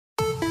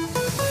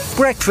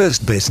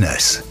Breakfast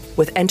Business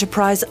with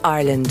Enterprise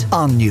Ireland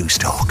on News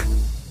Talk.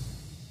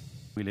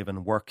 We live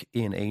and work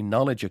in a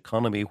knowledge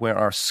economy where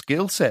our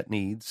skill set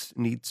needs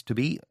to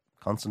be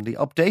constantly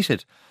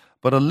updated.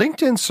 But a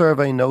LinkedIn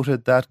survey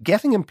noted that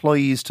getting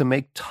employees to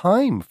make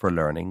time for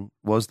learning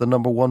was the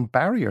number one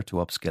barrier to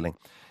upskilling.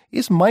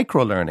 Is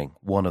microlearning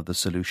one of the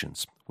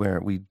solutions, where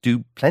we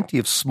do plenty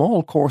of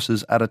small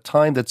courses at a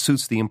time that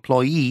suits the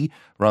employee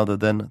rather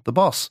than the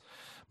boss?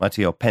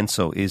 Matteo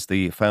Penso is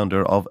the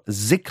founder of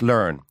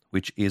ZikLearn,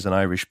 which is an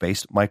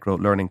Irish-based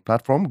micro-learning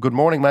platform. Good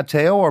morning,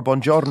 Matteo, or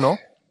buongiorno.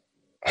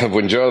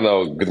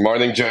 Buongiorno. Good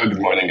morning, Joe. Good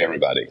morning,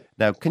 everybody.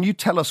 Now, can you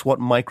tell us what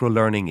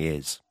micro-learning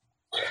is?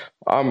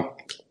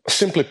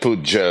 Simply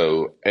put,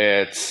 Joe,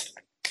 it's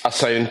a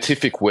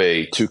scientific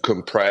way to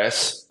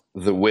compress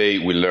the way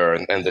we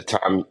learn and the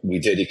time we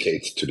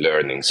dedicate to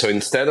learning. So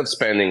instead of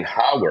spending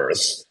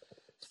hours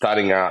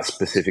studying a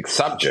specific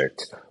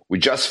subject, we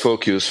just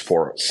focus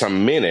for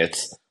some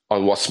minutes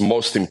on what's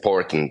most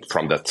important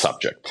from that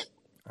subject.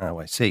 Oh,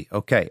 I see.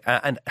 Okay.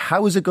 And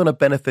how is it going to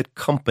benefit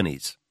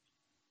companies?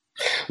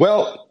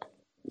 Well,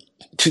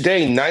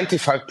 today,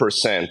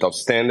 95% of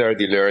standard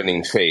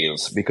e-learning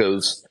fails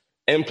because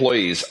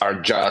employees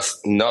are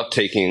just not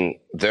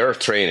taking their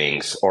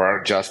trainings or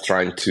are just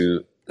trying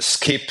to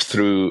skip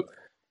through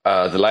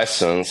the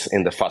lessons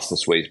in the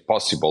fastest way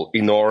possible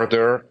in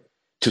order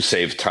to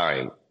save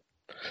time.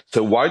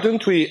 So why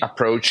don't we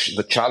approach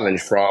the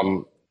challenge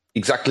from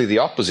exactly the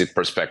opposite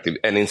perspective?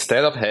 And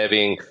instead of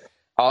having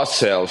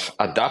ourselves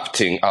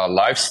adapting our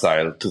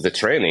lifestyle to the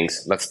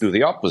trainings, let's do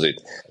the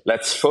opposite.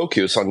 Let's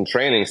focus on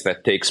trainings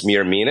that takes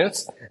mere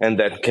minutes and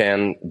that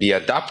can be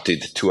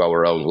adapted to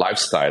our own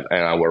lifestyle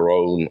and our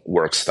own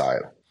work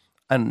style.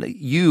 And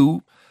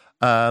you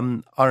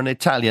are an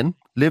Italian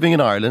living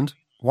in Ireland.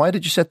 Why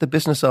did you set the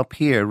business up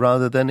here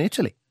rather than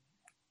Italy?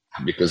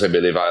 Because I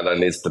believe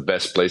Ireland is the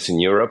best place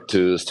in Europe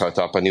to start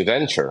up a new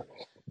venture,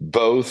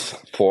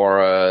 both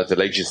for the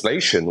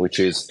legislation, which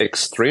is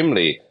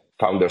extremely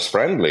founders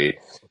friendly,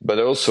 but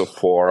also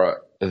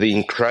for the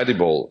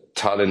incredible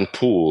talent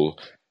pool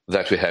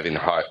that we have in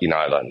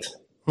Ireland.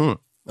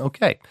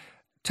 Okay.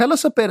 Tell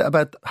us a bit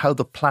about how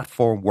the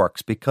platform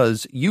works,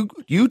 because you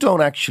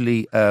don't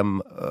actually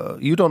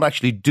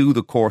do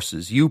the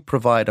courses. You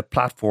provide a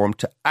platform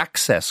to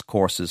access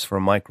courses for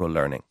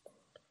microlearning.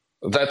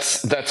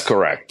 That's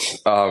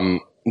correct.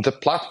 The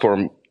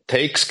platform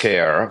takes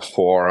care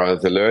for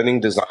the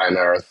learning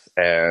designers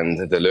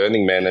and the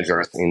learning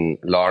managers in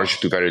large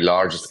to very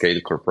large scale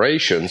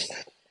corporations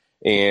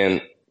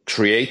in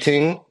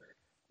creating,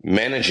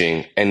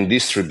 managing, and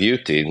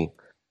distributing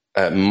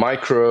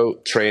micro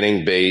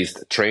training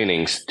based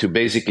trainings to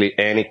basically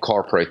any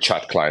corporate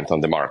chat client on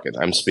the market.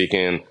 I'm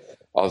speaking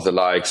of the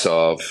likes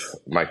of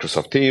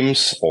Microsoft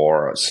Teams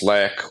or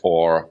Slack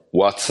or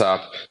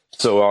WhatsApp,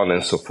 so on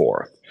and so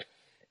forth.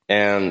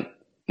 And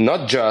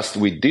not just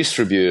we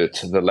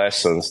distribute the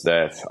lessons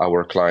that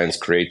our clients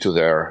create to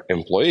their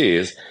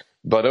employees,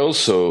 but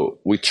also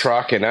we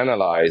track and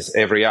analyze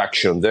every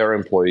action their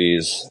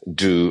employees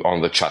do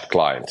on the chat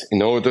client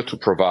in order to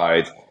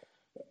provide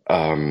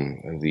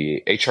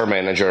the HR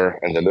manager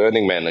and the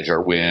learning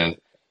manager with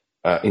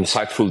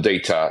insightful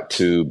data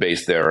to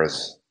base their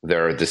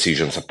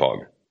decisions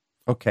upon.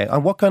 Okay.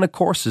 And what kind of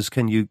courses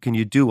can you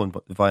do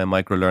via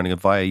microlearning,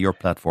 via your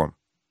platform?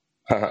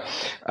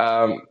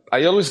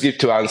 I always give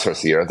two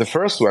answers here. The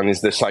first one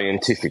is the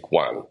scientific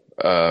one.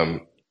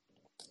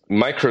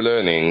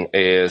 Microlearning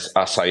is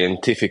a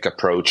scientific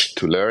approach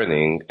to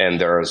learning, and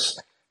there's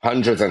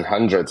hundreds and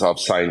hundreds of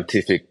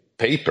scientific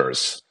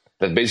papers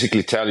that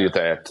basically tell you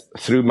that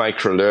through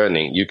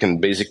microlearning, you can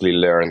basically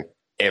learn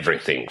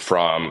everything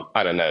from,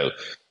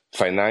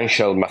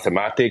 financial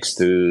mathematics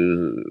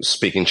to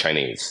speaking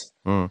Chinese.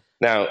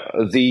 Now,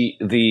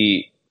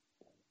 the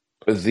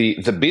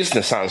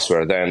business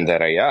answer then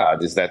that I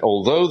add is that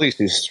although this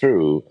is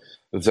true,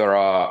 there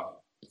are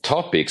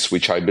topics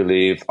which I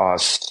believe are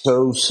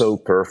so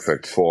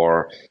perfect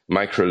for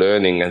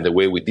microlearning and the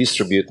way we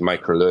distribute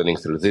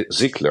microlearning through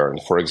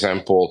ZikLearn. For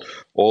example,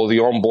 all the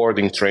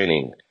onboarding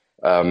training.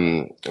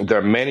 There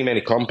are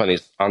many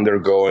companies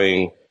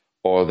undergoing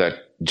or that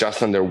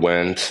just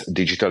underwent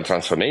digital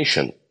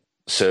transformation.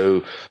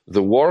 So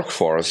the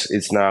workforce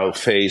is now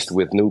faced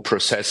with new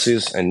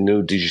processes and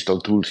new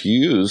digital tools to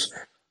use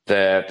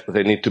that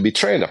they need to be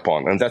trained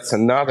upon. And that's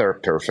another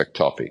perfect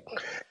topic.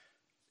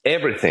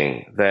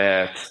 Everything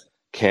that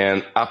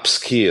can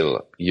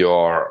upskill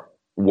your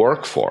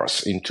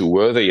workforce into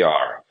where they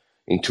are,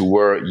 into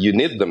where you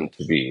need them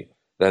to be,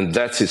 then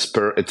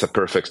it's a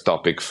perfect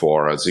topic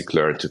for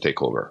ZikLearn to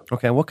take over.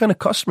 Okay, what kind of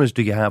customers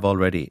do you have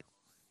already?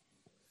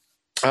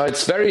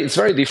 It's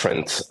very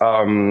different.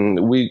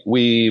 We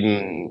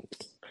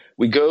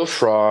go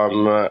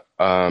from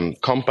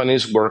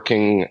companies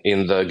working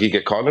in the gig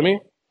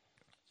economy.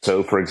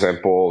 So, for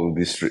example,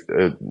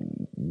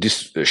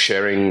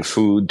 sharing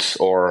food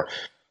or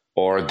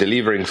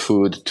delivering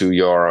food to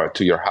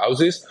your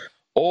houses,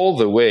 all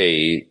the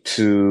way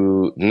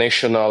to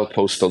National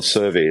Postal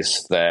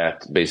Service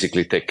that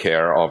basically take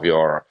care of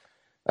your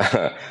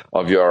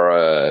of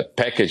your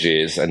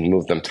packages and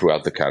move them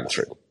throughout the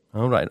country.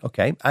 All right.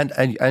 Okay.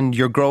 And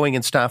you're growing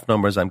in staff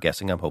numbers, I'm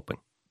guessing, I'm hoping.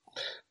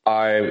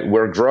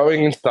 We're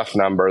growing in staff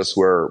numbers.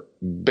 We're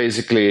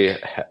basically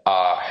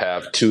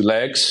have two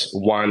legs.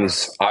 One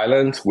is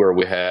Ireland, where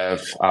we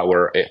have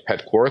our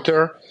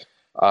headquarters,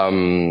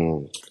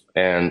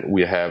 and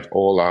we have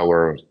all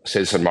our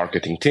sales and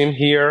marketing team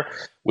here.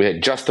 We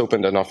had just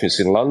opened an office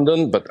in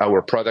London, but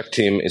our product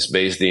team is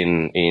based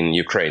in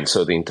Ukraine.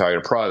 So the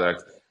entire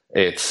product,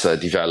 it's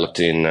developed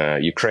in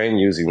Ukraine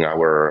using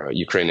our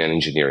Ukrainian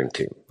engineering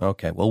team.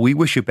 Okay, well, we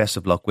wish you best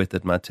of luck with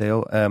it,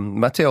 Matteo.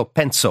 Matteo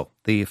Penso,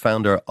 the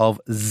founder of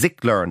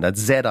ZickLearn, that's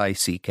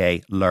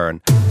Z-I-C-K,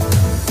 Learn.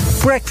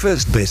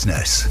 Breakfast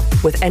Business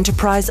with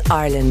Enterprise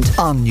Ireland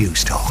on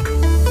News Talk.